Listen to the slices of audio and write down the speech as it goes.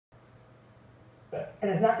And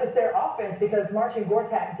it's not just their offense, because Marcin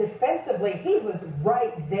Gortat defensively, he was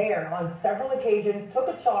right there on several occasions, took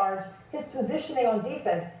a charge. His positioning on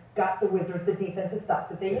defense got the Wizards the defensive stops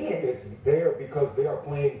that they needed. It's there because they are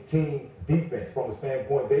playing team defense from the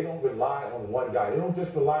standpoint. They don't rely on one guy. They don't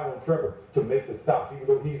just rely on Trevor to make the stops, even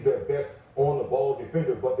though he's their best on-the-ball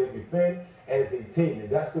defender, but they defend as a team, and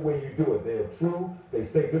that's the way you do it. They're true. They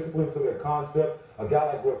stay disciplined to their concepts. A guy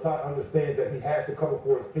like Gortat understands that he has to cover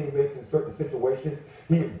for his teammates in certain situations.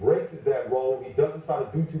 He embraces that role. He doesn't try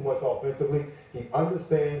to do too much offensively. He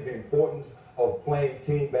understands the importance of playing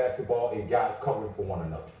team basketball and guys covering for one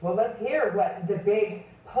another. Well, let's hear what the big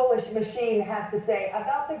Polish machine has to say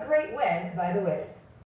about the great win by the Wiz.